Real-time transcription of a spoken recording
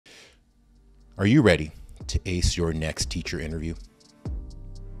Are you ready to ace your next teacher interview?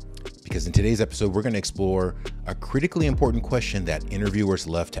 Because in today's episode, we're going to explore a critically important question that interviewers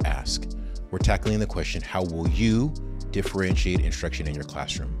love to ask. We're tackling the question, how will you differentiate instruction in your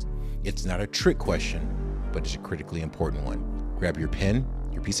classroom? It's not a trick question, but it's a critically important one. Grab your pen,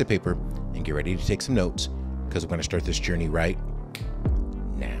 your piece of paper, and get ready to take some notes because we're going to start this journey right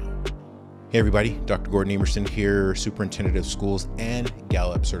now. Hey everybody, Dr. Gordon Amerson here, Superintendent of Schools and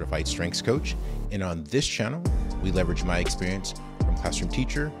Gallup Certified Strengths Coach. And on this channel, we leverage my experience from classroom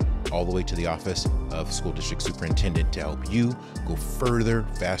teacher all the way to the office of school district superintendent to help you go further,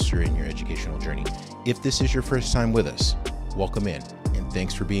 faster in your educational journey. If this is your first time with us, welcome in and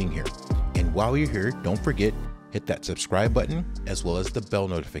thanks for being here. And while you're here, don't forget, hit that subscribe button as well as the bell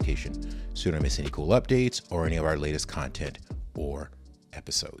notification so you don't miss any cool updates or any of our latest content or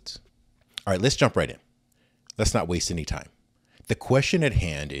episodes. All right, let's jump right in. Let's not waste any time. The question at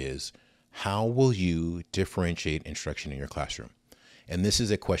hand is, how will you differentiate instruction in your classroom? And this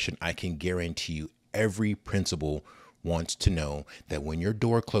is a question I can guarantee you every principal wants to know, that when your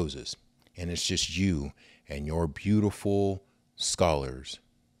door closes and it's just you and your beautiful scholars,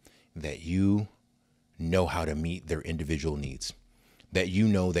 that you know how to meet their individual needs, that you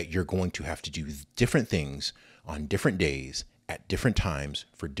know that you're going to have to do different things on different days at different times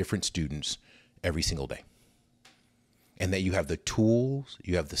for different students every single day. And that you have the tools,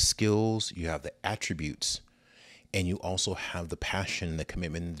 you have the skills, you have the attributes, and you also have the passion, the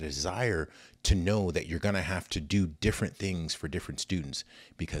commitment, and the desire to know that you're going to have to do different things for different students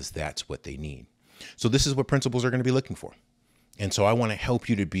because that's what they need. So this is what principals are going to be looking for. And so I want to help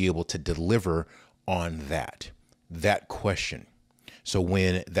you to be able to deliver on that question. So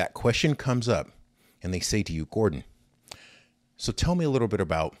when that question comes up and they say to you, Gordon, so tell me a little bit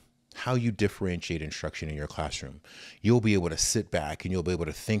about how you differentiate instruction in your classroom. You'll be able to sit back and you'll be able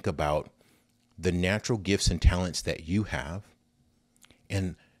to think about the natural gifts and talents that you have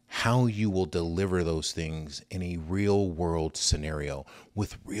and how you will deliver those things in a real world scenario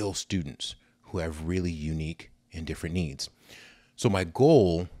with real students who have really unique and different needs. So my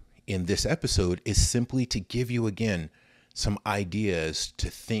goal in this episode is simply to give you again some ideas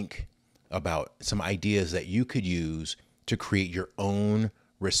to think about, some ideas that you could use to create your own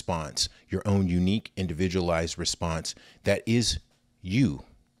response, your own unique, individualized response that is you,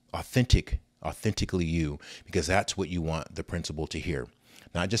 authentically you, because that's what you want the principal to hear.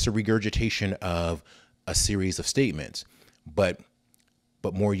 Not just a regurgitation of a series of statements, but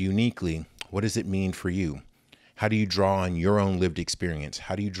more uniquely, what does it mean for you? How do you draw on your own lived experience?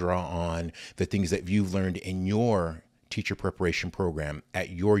 How do you draw on the things that you've learned in your teacher preparation program at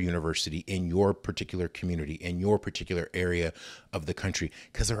your university, in your particular community, in your particular area of the country?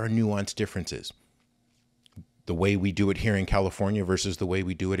 Because there are nuanced differences. The way we do it here in California versus the way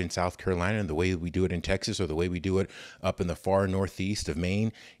we do it in South Carolina, and the way we do it in Texas, or the way we do it up in the far northeast of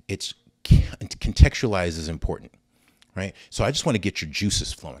Maine, it's contextualized is important, right? So I just want to get your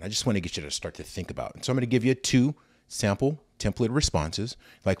juices flowing. I just want to get you to start to think about it. So I'm going to give you 2 sample template responses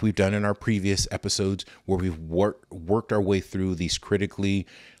like we've done in our previous episodes where we've worked our way through these critically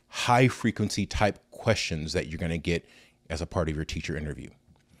high frequency type questions that you're going to get as a part of your teacher interview.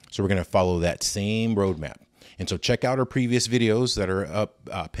 So we're going to follow that same roadmap. And so check out our previous videos that are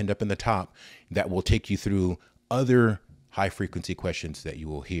up, pinned up in the top, that will take you through other high frequency questions that you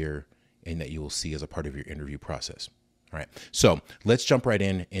will hear and that you will see as a part of your interview process. All right. So let's jump right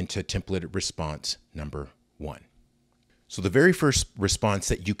into template response number 1. So the very first response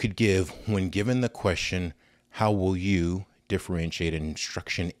that you could give when given the question, how will you differentiate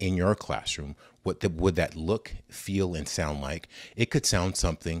instruction in your classroom? What would that look, feel, and sound like? It could sound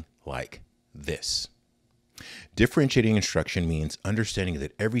something like this. Differentiating instruction means understanding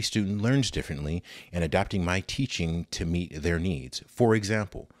that every student learns differently and adapting my teaching to meet their needs. For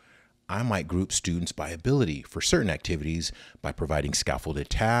example, I might group students by ability for certain activities by providing scaffolded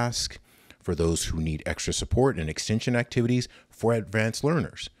tasks, for those who need extra support, and extension activities for advanced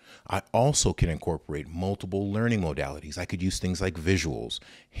learners. I also can incorporate multiple learning modalities. I could use things like visuals,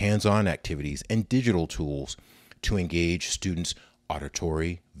 hands-on activities, and digital tools to engage students'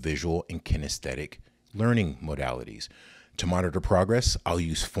 auditory, visual, and kinesthetic learning modalities. To monitor progress, I'll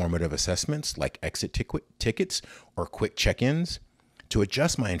use formative assessments like exit tickets or quick check-ins to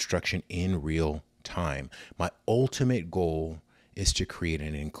adjust my instruction in real time. My ultimate goal is to create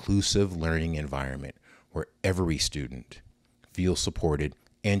an inclusive learning environment where every student feels supported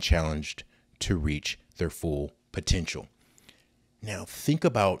and challenged to reach their full potential. Now, think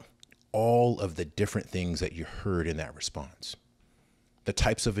about all of the different things that you heard in that response. the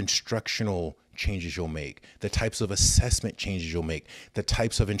types of instructional changes you'll make, the types of assessment changes you'll make, the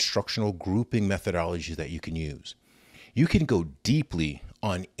types of instructional grouping methodologies that you can use. You can go deeply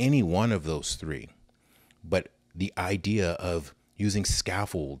on any one of those three, but the idea of using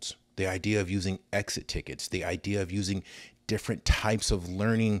scaffolds, the idea of using exit tickets, the idea of using different types of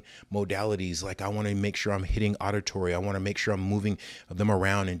learning modalities, like I want to make sure I'm hitting auditory, I want to make sure I'm moving them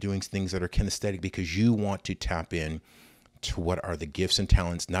around and doing things that are kinesthetic, because you want to tap in to what are the gifts and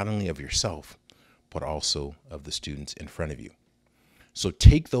talents, not only of yourself, but also of the students in front of you. So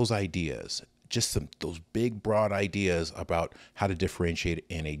take those ideas, just those big, broad ideas about how to differentiate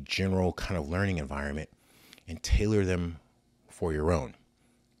in a general kind of learning environment, and tailor them for your own.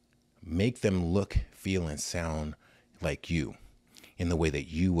 Make them look, feel, and sound like you in the way that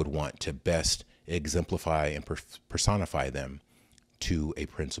you would want to best exemplify and personify them to a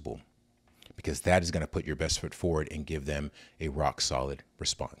principal, because that is going to put your best foot forward and give them a rock solid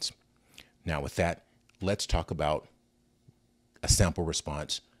response. Now, with that, let's talk about a sample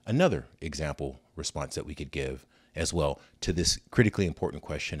response, another example response that we could give as well to this critically important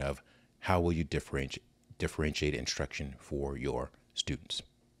question of how will you differentiate instruction for your students.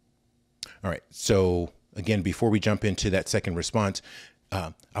 All right, so again, before we jump into that second response,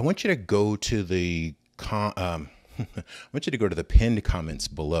 I want you to go to the I want you to go to the pinned comments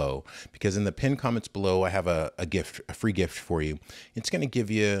below, because in the pinned comments below, I have a free gift for you. It's going to give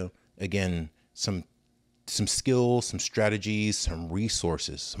you, again, some skills, some strategies, some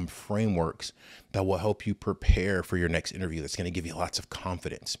resources, some frameworks that will help you prepare for your next interview. That's going to give you lots of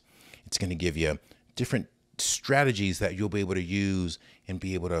confidence. It's going to give you different strategies that you'll be able to use and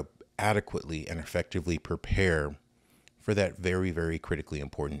be able to adequately and effectively prepare for that very, very critically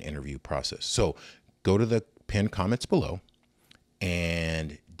important interview process. So go to the pinned comments below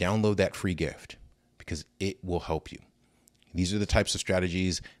and download that free gift, because it will help you. These are the types of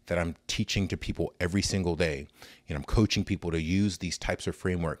strategies that I'm teaching to people every single day. And I'm coaching people to use these types of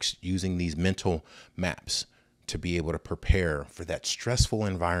frameworks, using these mental maps to be able to prepare for that stressful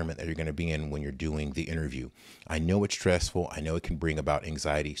environment that you're going to be in when you're doing the interview. I know it's stressful. I know it can bring about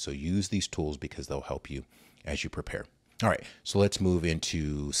anxiety. So use these tools because they'll help you as you prepare. All right, so let's move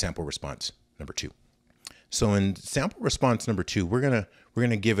into sample response number 2. So in sample response number 2, we're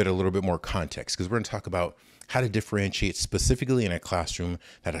gonna give it a little bit more context, because we're gonna talk about how to differentiate specifically in a classroom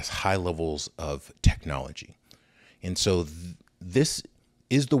that has high levels of technology. And so this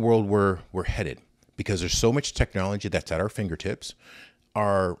is the world where we're headed, because there's so much technology that's at our fingertips.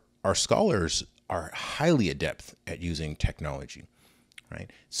 Our scholars are highly adept at using technology, right?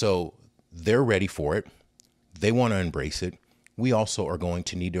 So they're ready for it. They want to embrace it. We also are going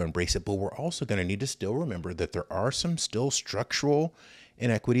to need to embrace it, but we're also going to need to still remember that there are some still structural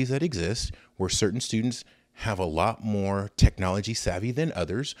inequities that exist, where certain students have a lot more technology savvy than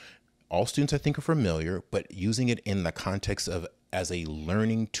others. All students, I think, are familiar, but using it in the context of as a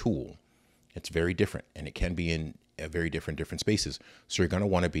learning tool, it's very different, and it can be in a very different spaces. So you're going to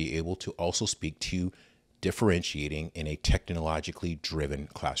want to be able to also speak to differentiating in a technologically driven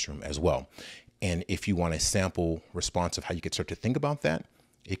classroom as well. And if you want a sample response of how you could start to think about that,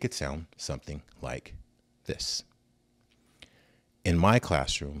 it could sound something like this. In my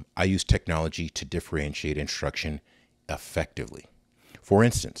classroom, I use technology to differentiate instruction effectively. For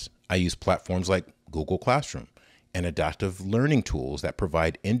instance, I use platforms like Google Classroom and adaptive learning tools that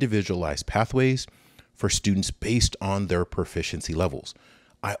provide individualized pathways for students based on their proficiency levels.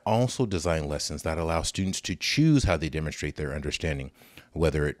 I also design lessons that allow students to choose how they demonstrate their understanding,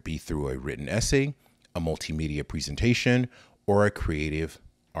 whether it be through a written essay, a multimedia presentation, or a creative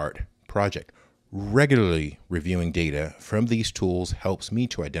art project. Regularly reviewing data from these tools helps me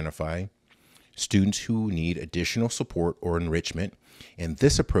to identify students who need additional support or enrichment, and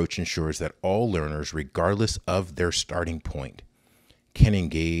this approach ensures that all learners, regardless of their starting point, can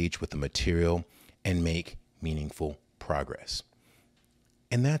engage with the material and make meaningful progress.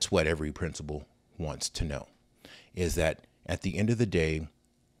 And that's what every principal wants to know, is that at the end of the day,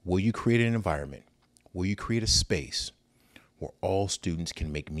 will you create an environment, will you create a space where all students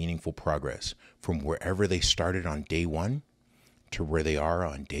can make meaningful progress from wherever they started on day 1 to where they are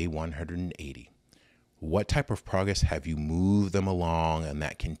on day 180? What type of progress have you moved them along in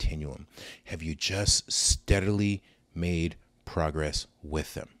that continuum? Have you just steadily made progress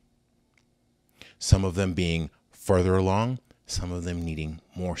with them? Some of them being further along, some of them needing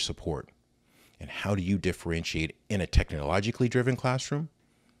more support. And how do you differentiate in a technologically driven classroom?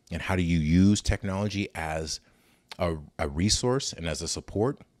 And how do you use technology as a resource and as a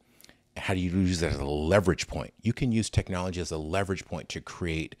support? How do you use it as a leverage point? You can use technology as a leverage point to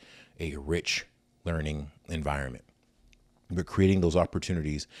create a rich learning environment. But creating those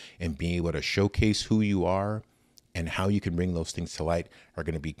opportunities and being able to showcase who you are and how you can bring those things to light are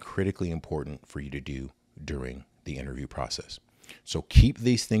going to be critically important for you to do during the interview process. So keep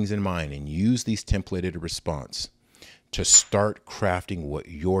these things in mind and use these templated response to start crafting what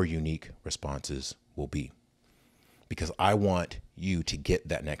your unique responses will be. Because I want you to get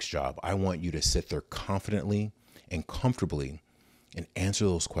that next job. I want you to sit there confidently and comfortably and answer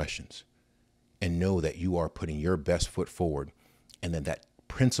those questions and know that you are putting your best foot forward, and then that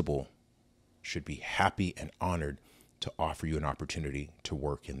principal should be happy and honored to offer you an opportunity to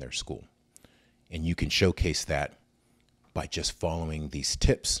work in their school. And you can showcase that by just following these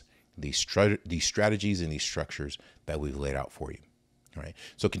tips, these strategies and these structures that we've laid out for you. All right.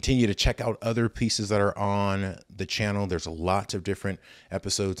 So continue to check out other pieces that are on the channel. There's lots of different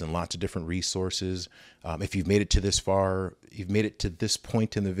episodes and lots of different resources. If you've made it to this far, you've made it to this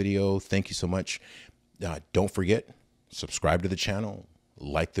point in the video, thank you so much. Don't forget, subscribe to the channel,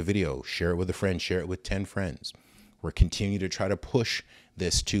 like the video, share it with a friend, share it with 10 friends. We're continuing to try to push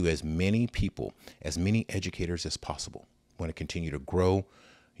this to as many people, as many educators as possible. We want to continue to grow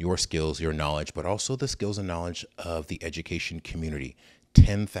your skills, your knowledge, but also the skills and knowledge of the education community.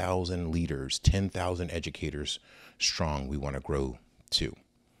 10,000 leaders, 10,000 educators strong. We want to grow too.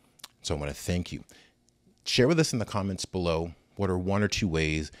 So I want to thank you. Share with us in the comments below what are 1 or 2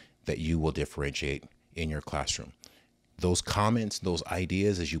 ways that you will differentiate in your classroom. Those comments, those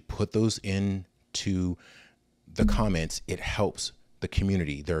ideas, as you put those into the comments, it helps the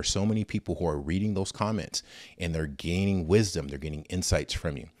community. There are so many people who are reading those comments and they're gaining wisdom. They're gaining insights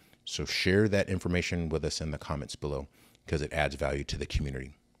from you. So share that information with us in the comments below because it adds value to the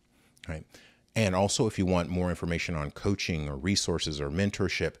community. All right. And also, if you want more information on coaching or resources or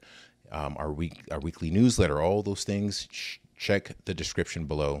mentorship, our weekly newsletter, all those things, check the description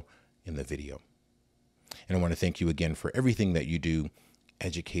below in the video. And I want to thank you again for everything that you do,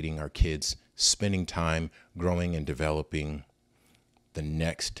 educating our kids, spending time growing and developing the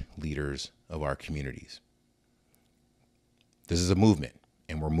next leaders of our communities. This is a movement,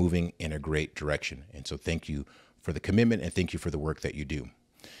 and we're moving in a great direction. And so thank you for the commitment and thank you for the work that you do.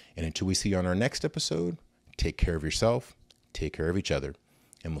 And until we see you on our next episode, take care of yourself, take care of each other,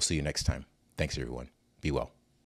 and we'll see you next time. Thanks, everyone. Be well.